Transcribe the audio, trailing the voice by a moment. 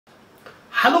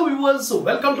Hello viewers,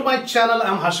 welcome to my channel.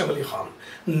 I'm Hasham Ali Khan.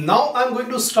 Now I'm going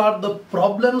to start the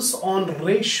problems on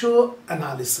ratio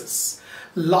analysis.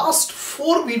 Last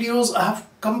 4 videos I have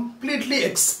completely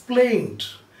explained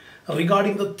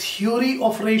regarding the theory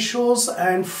of ratios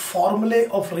and formulae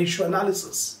of ratio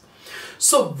analysis.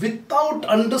 So without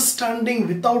understanding,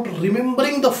 without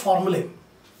remembering the formulae,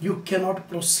 you cannot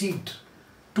proceed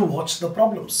to watch the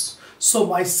problems. So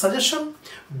my suggestion,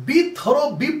 be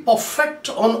thorough, be perfect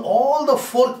on all the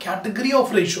 4 category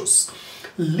of ratios: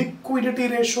 liquidity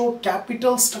ratio,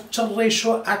 capital structure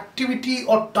ratio, activity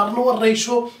or turnover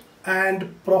ratio,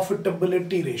 and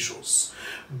profitability ratios.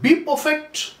 Be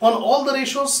perfect on all the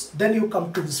ratios, then you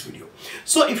come to this video.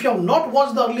 So if you have not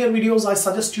watched the earlier videos, I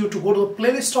suggest you to go to the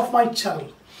playlist of my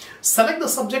channel, select the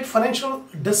subject financial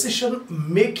decision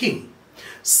making,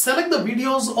 select the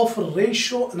videos of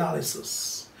ratio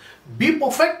analysis. Be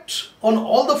perfect on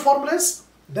all the formulas,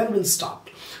 then we'll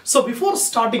start. So before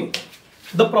starting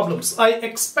the problems, I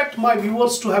expect my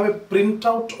viewers to have a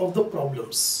printout of the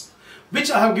problems, which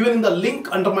I have given in the link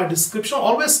under my description.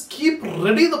 Always keep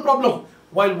ready the problem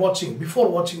while watching, before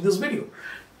watching this video.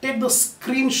 Take the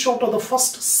screenshot of the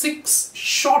first 6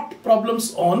 short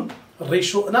problems on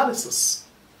ratio analysis.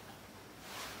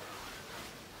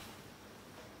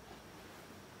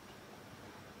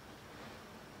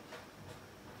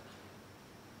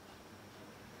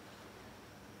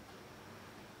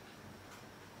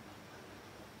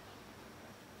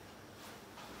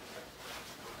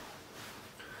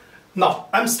 Now,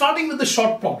 I'm starting with the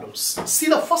short problems. See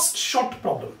the first short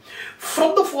problem.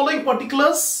 From the following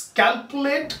particulars,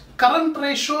 calculate current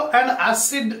ratio and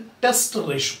acid test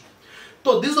ratio.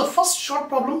 So, this is the first short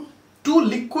problem. 2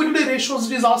 liquidity ratios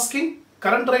it is asking,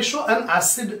 current ratio and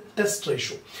acid test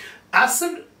ratio.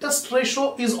 Acid test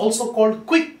ratio is also called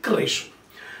quick ratio.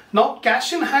 Now,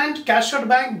 cash in hand, cash at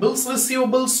bank, bills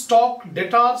receivable, stock,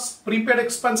 debtors, prepaid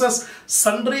expenses,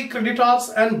 sundry creditors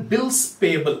and bills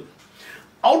payable.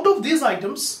 Out of these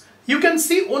items, you can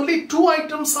see only 2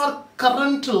 items are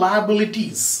current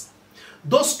liabilities.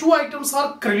 Those 2 items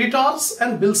are creditors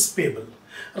and bills payable.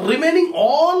 Remaining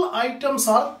all items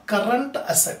are current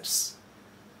assets.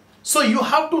 So you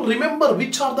have to remember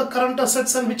which are the current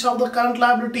assets and which are the current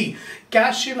liability.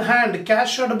 Cash in hand,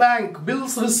 cash at bank,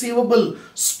 bills receivable,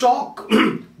 stock,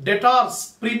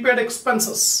 debtors, prepaid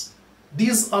expenses.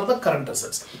 These are the current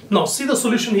assets. Now see the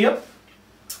solution here.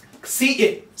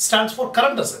 CA stands for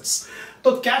current assets.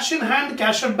 So cash in hand,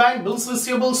 cash at bank, bills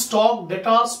receivable, stock,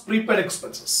 debtors, prepaid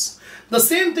expenses. The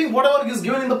same thing, whatever is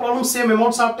given in the problem, same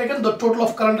amounts are taken. The total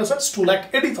of current assets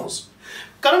 2,80,000.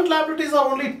 Current liabilities are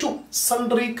only 2,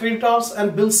 sundry creditors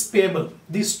and bills payable.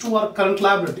 These 2 are current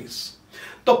liabilities.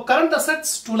 So current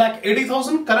assets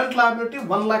 2,80,000, current liability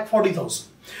 1,40,000.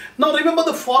 Now remember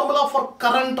the formula for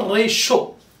current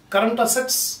ratio. Current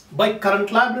assets by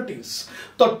current liabilities.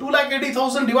 So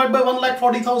 2,80,000 divided by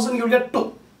 1,40,000, you will get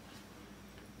 2.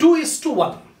 2 is to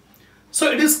 1. So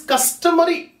it is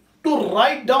customary to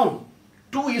write down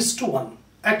 2 is to 1.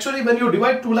 Actually, when you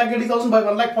divide 2,80,000 by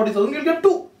 1,40,000, you will get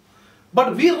 2.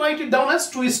 But we write it down as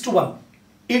 2 is to 1.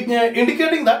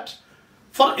 Indicating that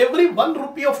for every 1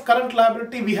 rupee of current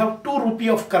liability, we have 2 rupee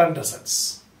of current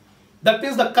assets. That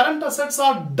means the current assets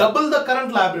are double the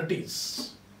current liabilities.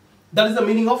 That is the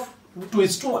meaning of 2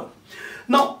 is to 1.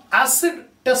 Now, acid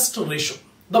test ratio.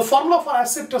 The formula for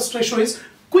acid test ratio is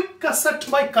quick asset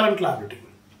by current liability.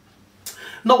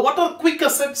 Now, what are quick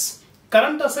assets?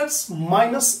 Current assets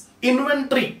minus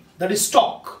inventory, that is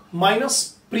stock,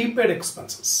 minus prepaid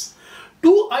expenses.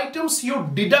 2 items you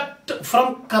deduct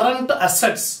from current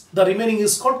assets. The remaining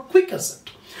is called quick asset.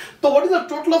 So, what is the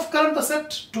total of current asset?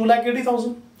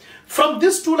 2,80,000. From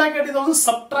this 2,80,000,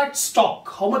 subtract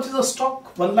stock. How much is the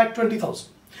stock? 1,20,000.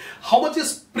 How much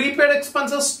is prepaid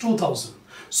expenses? 2,000.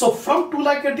 So from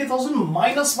 2,80,000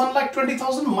 minus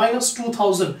 1,20,000 minus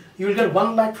 2,000, you will get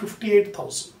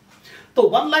 1,58,000. So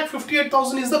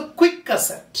 1,58,000 is the quick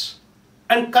asset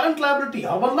and current liability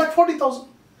are 1,40,000.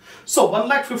 So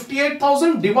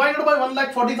 1,58,000 divided by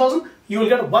 1,40,000, you will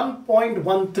get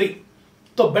 1.13.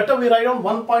 So better we write down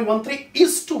 1.13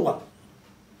 is to 1.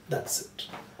 That's it.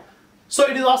 So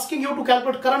it is asking you to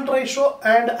calculate current ratio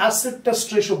and acid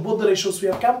test ratio. Both the ratios we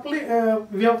have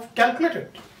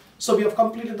calculated. So we have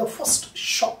completed the first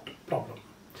short problem.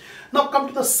 Now come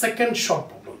to the second short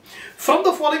problem. From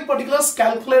the following particulars,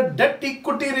 calculate debt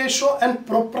equity ratio and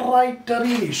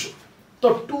proprietary ratio.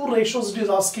 So 2 ratios it is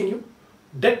asking you.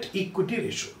 Debt equity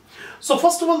ratio. So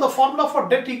first of all, the formula for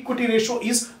debt equity ratio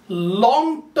is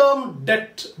long-term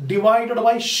debt divided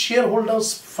by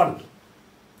shareholders fund.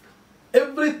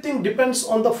 Everything depends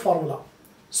on the formula.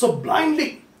 So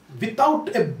blindly,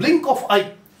 without a blink of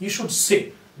eye, you should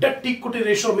say debt equity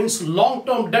ratio means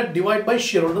long-term debt divided by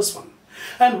shareholders fund.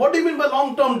 And what do you mean by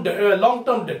long-term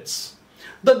debts?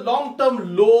 The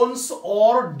long-term loans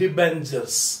or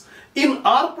debentures. In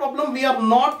our problem, we are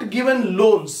not given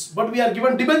loans, but we are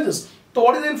given debentures. So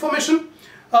what is the information?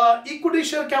 Equity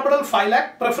share capital 5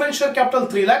 lakh, preference share capital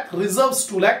 3 lakh, reserves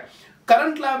 2 lakh,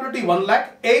 current liability 1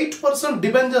 lakh, 8%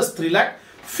 debentures 3 lakh,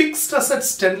 fixed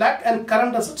assets 10 lakh and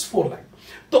current assets 4 lakh.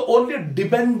 So only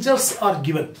debentures are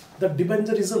given. The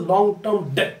debenture is a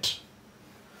long-term debt.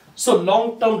 So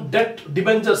long-term debt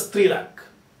debentures 3 lakh.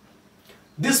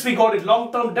 This we got it,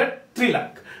 long-term debt 3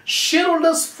 lakh.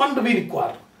 Shareholders fund we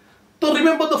require. So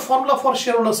remember the formula for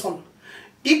shareholders fund.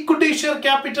 Equity share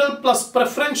capital plus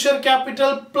preference share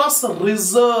capital plus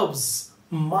reserves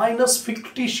minus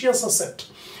fictitious asset.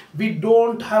 We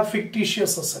don't have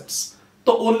fictitious assets.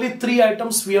 So only 3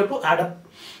 items we have to add up.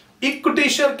 Equity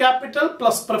share capital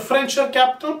plus preference share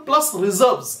capital plus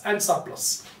reserves and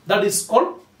surplus. That is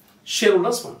called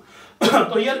shareholders fund.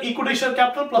 So here equity share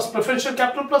capital plus preference share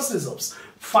capital plus reserves.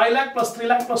 5 lakh plus 3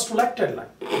 lakh plus 2 lakh, 10 lakh.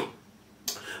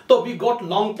 So we got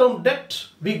long-term debt,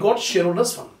 we got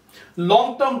shareholders fund.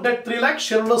 Long-term debt 3 lakh,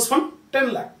 shareholders fund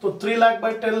 10 lakh. So 3 lakh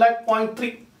by 10 lakh,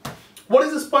 0.3. What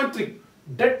is this 0.3?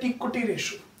 Debt equity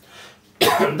ratio.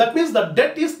 That means the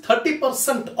debt is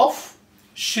 30% of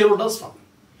shareholders fund.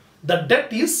 The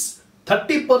debt is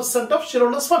 30% of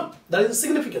shareholders fund. That is the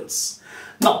significance.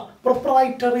 Now,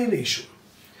 proprietary ratio.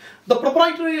 The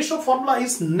proprietary ratio formula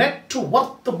is net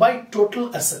worth by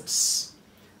total assets.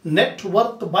 Net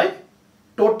worth by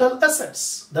total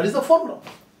assets. That is the formula.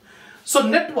 So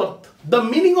net worth, the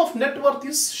meaning of net worth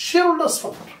is shareholders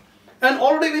fund. And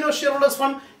already we know shareholders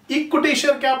fund, equity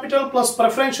share capital plus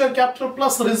preference share capital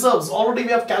plus reserves. Already we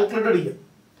have calculated here.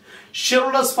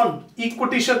 Shareholders fund,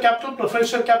 equity share capital, preference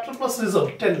share capital plus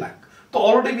reserve 10 lakh. So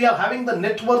already we are having the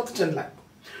net worth 10 lakh.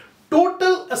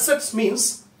 Total assets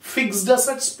means fixed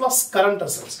assets plus current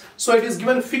assets. So it is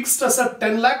given fixed asset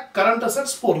 10 lakh, current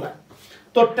assets 4 lakh.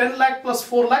 So 10 lakh plus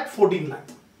 4 lakh, 14 lakh.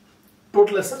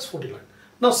 Total assets 14 lakh.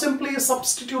 Now simply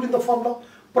substitute in the formula.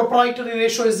 Proprietary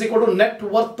ratio is equal to net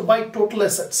worth by total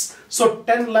assets. So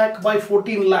 10 lakh by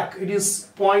 14 lakh, it is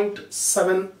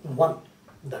 0.71.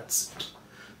 That's it.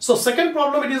 So second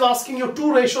problem, it is asking you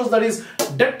 2 ratios, that is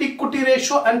debt equity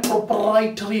ratio and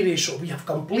proprietary ratio. We have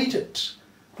completed.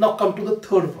 Now come to the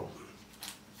third problem.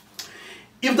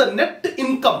 If the net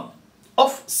income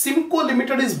of Simco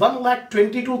Limited is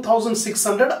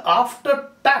 1,22,600 after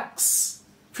tax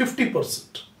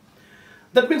 50%.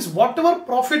 That means whatever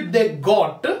profit they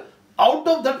got, out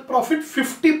of that profit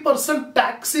 50%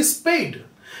 tax is paid.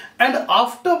 And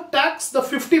after tax the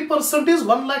 50% is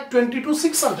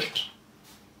 1,22,600.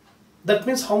 That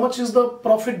means how much is the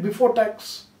profit before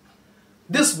tax?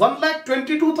 This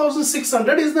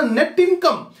 1,22,600 is the net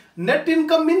income. Net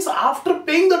income means after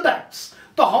paying the tax.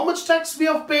 So how much tax we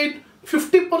have paid?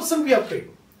 50% we have paid.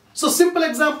 So simple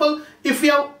example, if we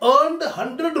have earned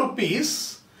 100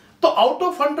 rupees, so out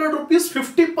of 100 rupees,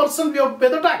 50% we have to pay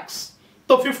the tax.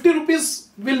 So 50 rupees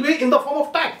will be in the form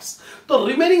of tax. So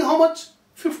remaining how much?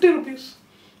 50 rupees.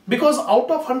 Because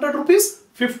out of 100 rupees,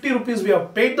 50 rupees we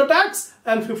have paid the tax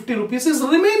and 50 rupees is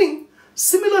remaining.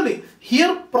 Similarly,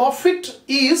 here profit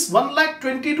is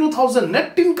 1,22,000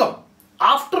 net income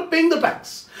after paying the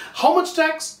tax. How much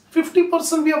tax?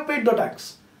 50% we have paid the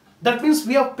tax. That means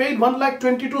we have paid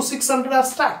 1,22,600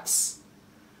 as tax.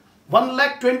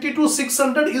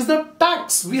 1,22,600 is the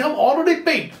tax we have already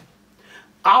paid.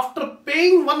 After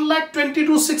paying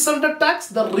 1,22,600 tax,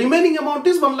 the remaining amount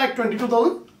is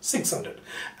 1,22,600.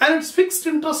 And its fixed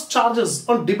interest charges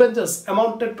on debentures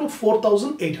amounted to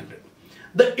 4,800.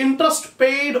 The interest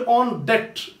paid on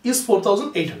debt is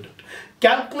 4,800.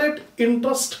 Calculate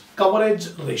interest coverage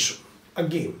ratio.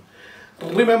 Again,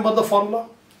 remember the formula.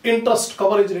 Interest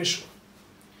coverage ratio.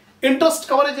 Interest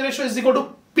coverage ratio is equal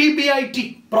to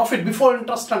PBIT, profit before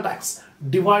interest and tax,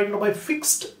 divided by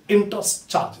fixed interest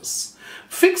charges.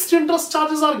 Fixed interest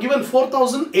charges are given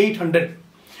 4,800.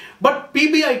 But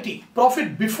PBIT,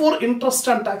 profit before interest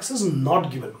and tax, is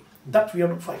not given. That we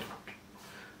have to find out.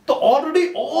 So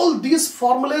already all these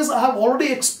formulas I have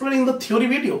already explained in the theory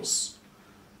videos.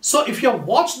 So if you have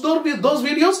watched those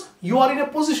videos, you are in a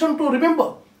position to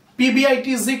remember. PBIT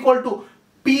is equal to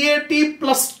PAT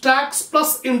plus tax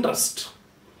plus interest.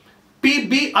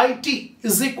 PBIT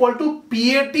is equal to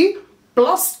PAT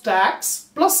plus tax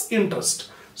plus interest.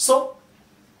 So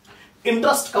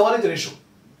interest coverage ratio,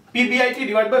 PBIT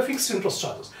divided by fixed interest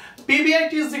charges.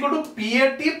 PBIT is equal to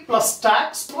PAT plus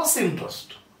tax plus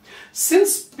interest.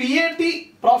 Since PAT,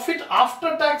 profit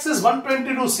after tax, is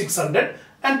 122,600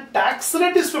 and tax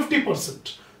rate is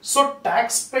 50%. So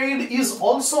tax paid is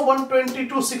also 120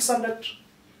 to 600.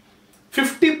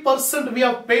 50% we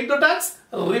have paid the tax,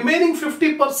 remaining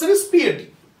 50% is PAT.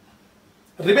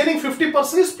 Remaining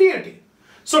 50% is PAT.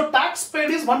 So tax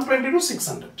paid is 120 to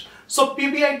 600. So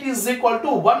PBIT is equal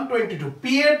to 122.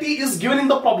 PAT is given in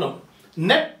the problem.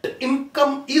 Net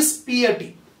income is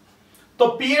PAT.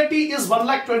 So PAT is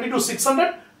 1,20,000 to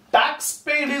 600. Tax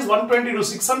paid is 120 to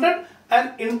 600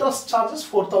 and interest charges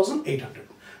 4,800.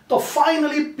 So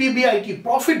finally PBIT,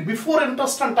 profit before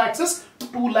interest and taxes,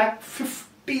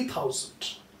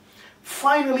 2,50,000.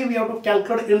 Finally we have to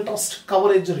calculate interest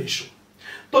coverage ratio.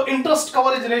 So interest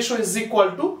coverage ratio is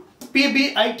equal to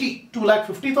PBIT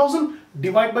 2,50,000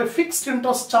 divided by fixed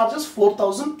interest charges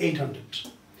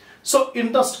 4,800. So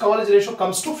interest coverage ratio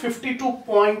comes to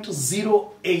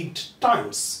 52.08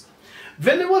 times.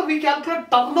 Whenever we calculate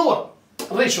turnover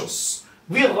ratios,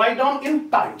 we write down in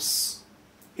times.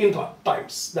 In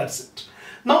times, that's it.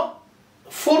 Now,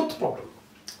 fourth problem.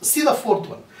 See the fourth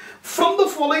one. From the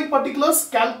following particulars,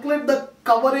 calculate the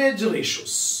coverage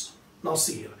ratios. Now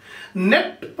see here.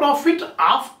 Net profit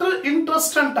after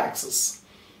interest and taxes.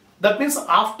 That means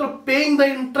after paying the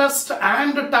interest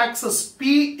and taxes,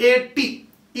 PAT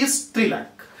is 3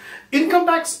 lakh. Income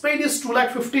tax paid is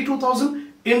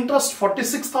 2,52,000, interest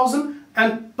 46,000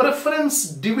 and preference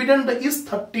dividend is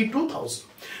 32,000.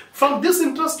 From this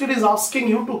interest, it is asking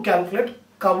you to calculate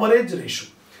coverage ratio.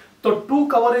 So two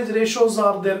coverage ratios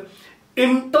are there.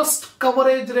 Interest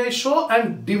coverage ratio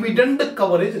and dividend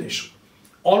coverage ratio.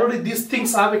 Already these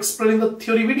things I have explained in the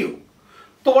theory video.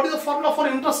 So what is the formula for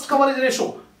interest coverage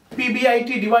ratio?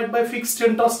 PBIT divided by fixed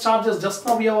interest charges. Just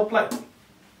now we have applied.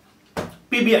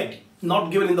 PBIT,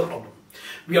 not given in the problem.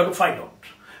 We have to find out.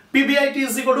 PBIT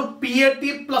is equal to PAT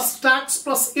plus tax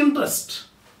plus interest.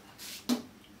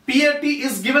 PAT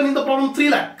is given in the problem 3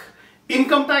 lakh.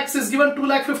 Income tax is given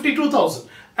 2,52,000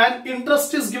 and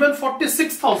interest is given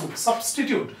 46,000.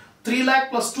 Substitute 3 lakh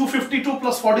plus 252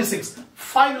 plus 46.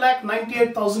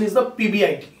 5,98,000 is the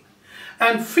PBIT.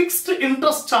 And fixed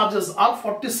interest charges are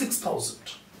 46,000.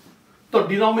 So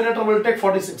denominator will take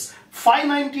 46.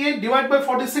 598 divided by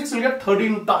 46 will get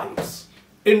 13 times.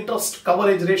 Interest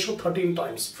coverage ratio 13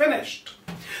 times. Finished.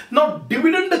 Now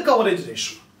dividend coverage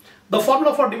ratio. The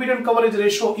formula for dividend coverage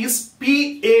ratio is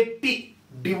PAT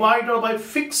divided by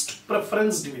fixed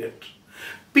preference dividend.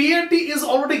 PAT is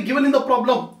already given in the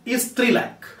problem is 3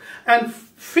 lakh and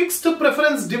fixed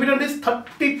preference dividend is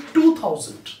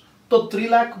 32,000. So 3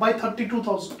 lakh by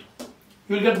 32,000.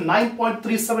 You will get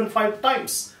 9.375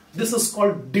 times. This is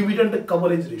called dividend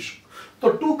coverage ratio.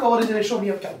 So two coverage ratio we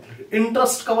have calculated.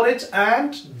 Interest coverage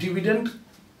and dividend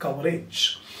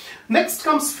coverage. Next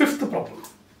comes fifth problem.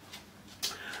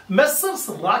 Messrs.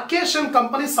 Rakesh and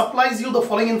Company supplies you the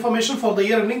following information for the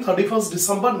year ending 31st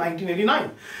December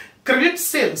 1989. Credit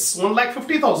sales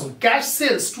 1,50,000, cash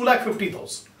sales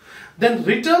 2,50,000. Then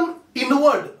return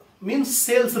inward means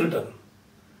sales return.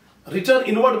 Return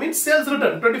inward means sales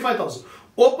return 25,000.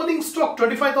 Opening stock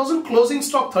 25,000, closing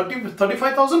stock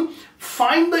 35,000.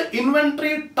 Find the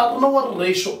inventory turnover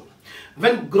ratio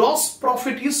when gross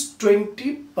profit is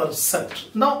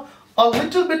 20%. Now a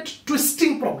little bit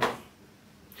twisting problem.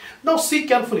 Now see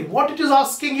carefully what it is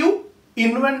asking you.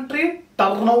 Inventory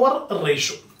turnover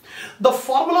ratio. The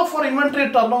formula for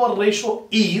inventory turnover ratio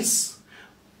is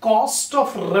cost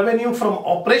of revenue from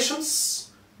operations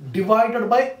divided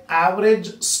by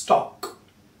average stock.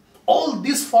 All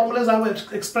these formulas I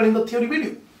have explained in the theory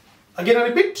video. Again I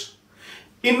repeat.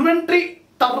 Inventory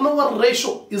turnover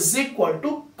ratio is equal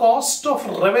to cost of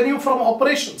revenue from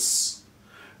operations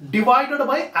divided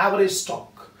by average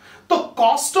stock. The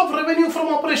cost of revenue from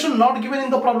operation not given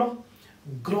in the problem.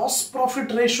 Gross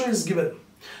profit ratio is given.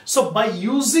 So by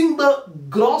using the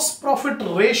gross profit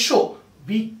ratio,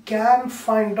 we can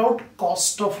find out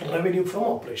cost of revenue from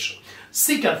operation.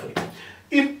 See carefully.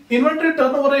 In inventory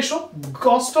turnover ratio,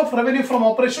 cost of revenue from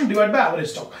operation divided by average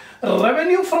stock.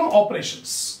 Revenue from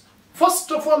operations.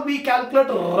 First of all, we calculate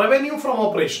revenue from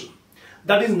operation.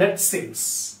 That is net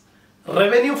sales.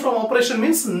 Revenue from operation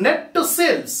means net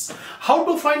sales. How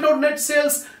to find out net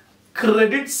sales?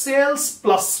 Credit sales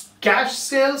plus cash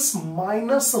sales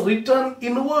minus return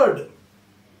inward.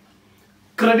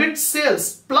 Credit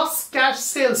sales plus cash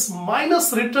sales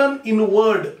minus return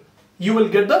inward. You will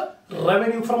get the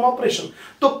revenue from operation.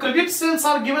 So credit sales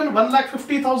are given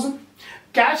 1,50,000.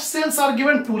 Cash sales are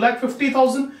given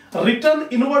 2,50,000. Return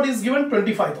inward is given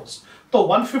 25,000. So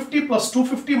 150 plus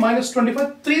 250 minus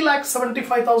 25,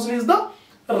 3,75,000 is the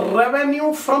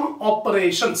revenue from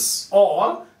operations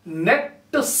or net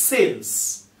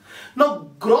sales. Now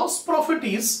gross profit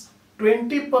is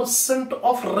 20%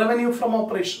 of revenue from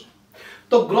operation.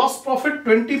 So gross profit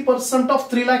 20% of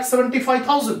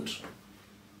 3,75,000.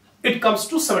 It comes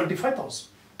to 75,000.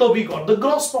 So we got the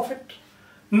gross profit.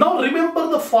 Now remember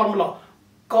the formula.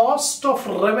 Cost of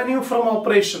revenue from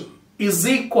operation is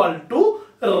equal to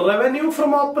revenue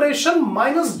from operation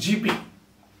minus GP,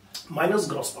 minus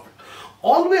gross profit.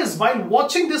 Always while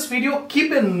watching this video,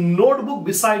 keep a notebook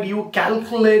beside you,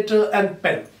 calculator and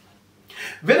pen.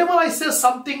 Whenever I say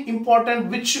something important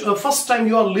which first time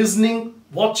you are listening,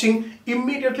 watching,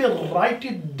 immediately write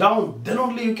it down. Then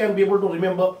only you can be able to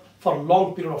remember for a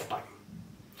long period of time.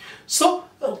 So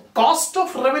cost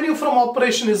of revenue from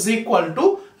operation is equal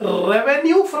to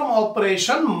revenue from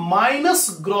operation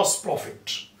minus gross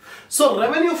profit. So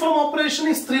revenue from operation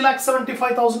is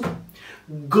 3,75,000.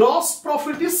 Gross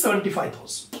profit is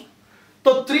 75,000.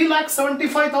 So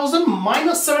 3,75,000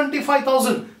 minus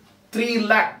 75,000, 3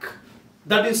 lakh.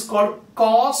 That is called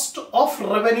cost of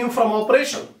revenue from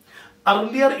operation.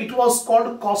 Earlier it was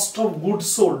called cost of goods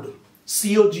sold,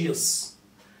 COGS.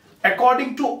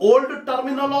 According to old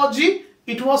terminology,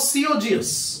 it was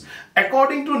COGS.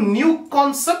 According to new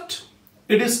concept,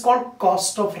 it is called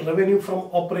cost of revenue from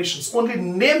operations. Only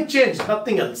name change,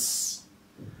 nothing else.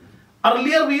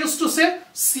 Earlier we used to say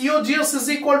COGS is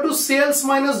equal to sales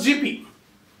minus GP.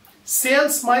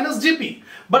 Sales minus GP.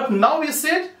 But now we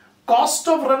said cost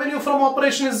of revenue from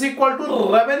operation is equal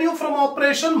to revenue from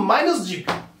operation minus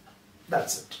GP.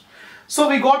 That's it. So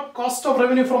we got cost of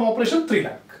revenue from operation 3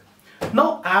 lakh.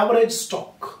 Now average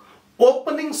stock.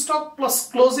 Opening stock plus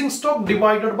closing stock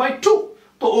divided by 2.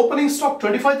 So opening stock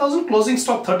 25,000, closing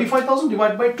stock 35,000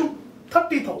 divided by 2,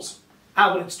 30,000.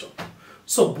 Average stock.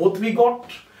 So both we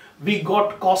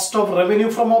got cost of revenue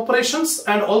from operations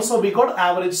and also we got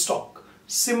average stock.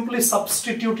 Simply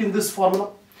substitute in this formula.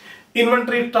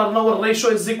 Inventory turnover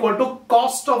ratio is equal to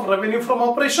cost of revenue from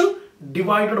operation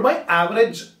divided by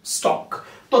average stock.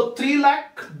 So 3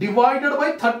 lakh divided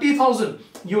by 30,000,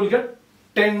 you will get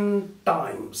 10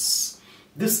 times.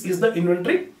 This is the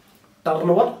inventory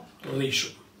turnover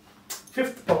ratio.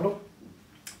 Fifth problem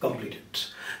completed.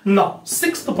 Now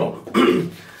sixth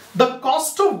problem. The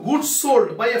cost of goods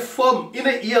sold by a firm in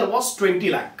a year was 20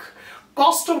 lakh.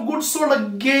 Cost of goods sold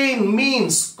again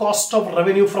means cost of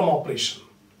revenue from operation.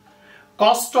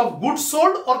 Cost of goods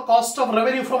sold or cost of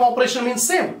revenue from operation means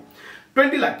same.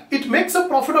 20 lakh. It makes a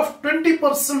profit of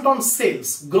 20% on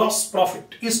sales. Gross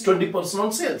profit is 20%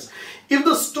 on sales. If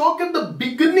the stock at the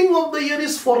beginning of the year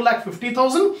is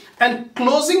 4,50,000 and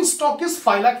closing stock is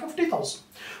 5,50,000.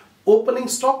 Opening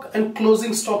stock and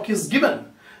closing stock is given.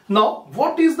 Now,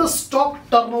 what is the stock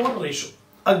turnover ratio?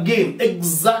 Again,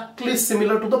 exactly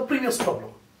similar to the previous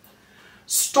problem.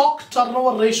 Stock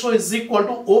turnover ratio is equal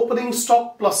to opening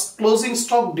stock plus closing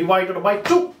stock divided by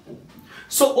 2.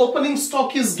 So opening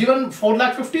stock is given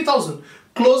 4,50,000.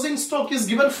 Closing stock is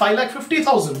given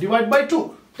 5,50,000 divided by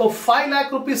 2. So 5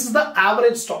 lakh rupees is the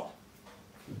average stock.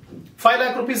 5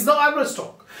 lakh rupees is the average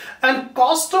stock. And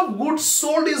cost of goods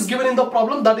sold is given in the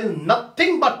problem. That is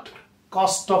nothing but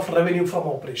cost of revenue from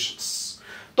operations.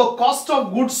 So cost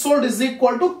of goods sold is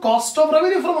equal to cost of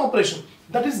revenue from operation.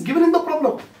 That is given in the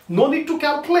problem. No need to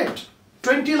calculate.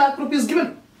 20 lakh rupees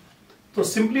given. So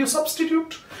simply you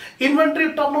substitute.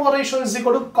 Inventory turnover ratio is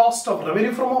equal to cost of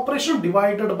revenue from operation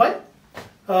divided by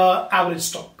average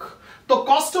stock. So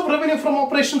cost of revenue from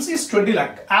operations is 20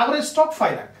 lakh. Average stock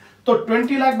 5 lakh. So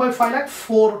 20 lakh by 5 lakh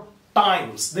 4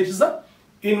 times. This is the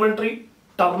inventory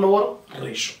turnover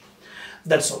ratio.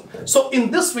 That's all. So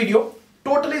in this video,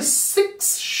 totally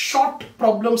 6 short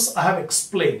problems I have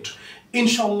explained.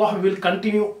 Inshallah, we will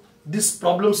continue these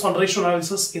problems on ratio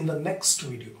analysis in the next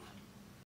video.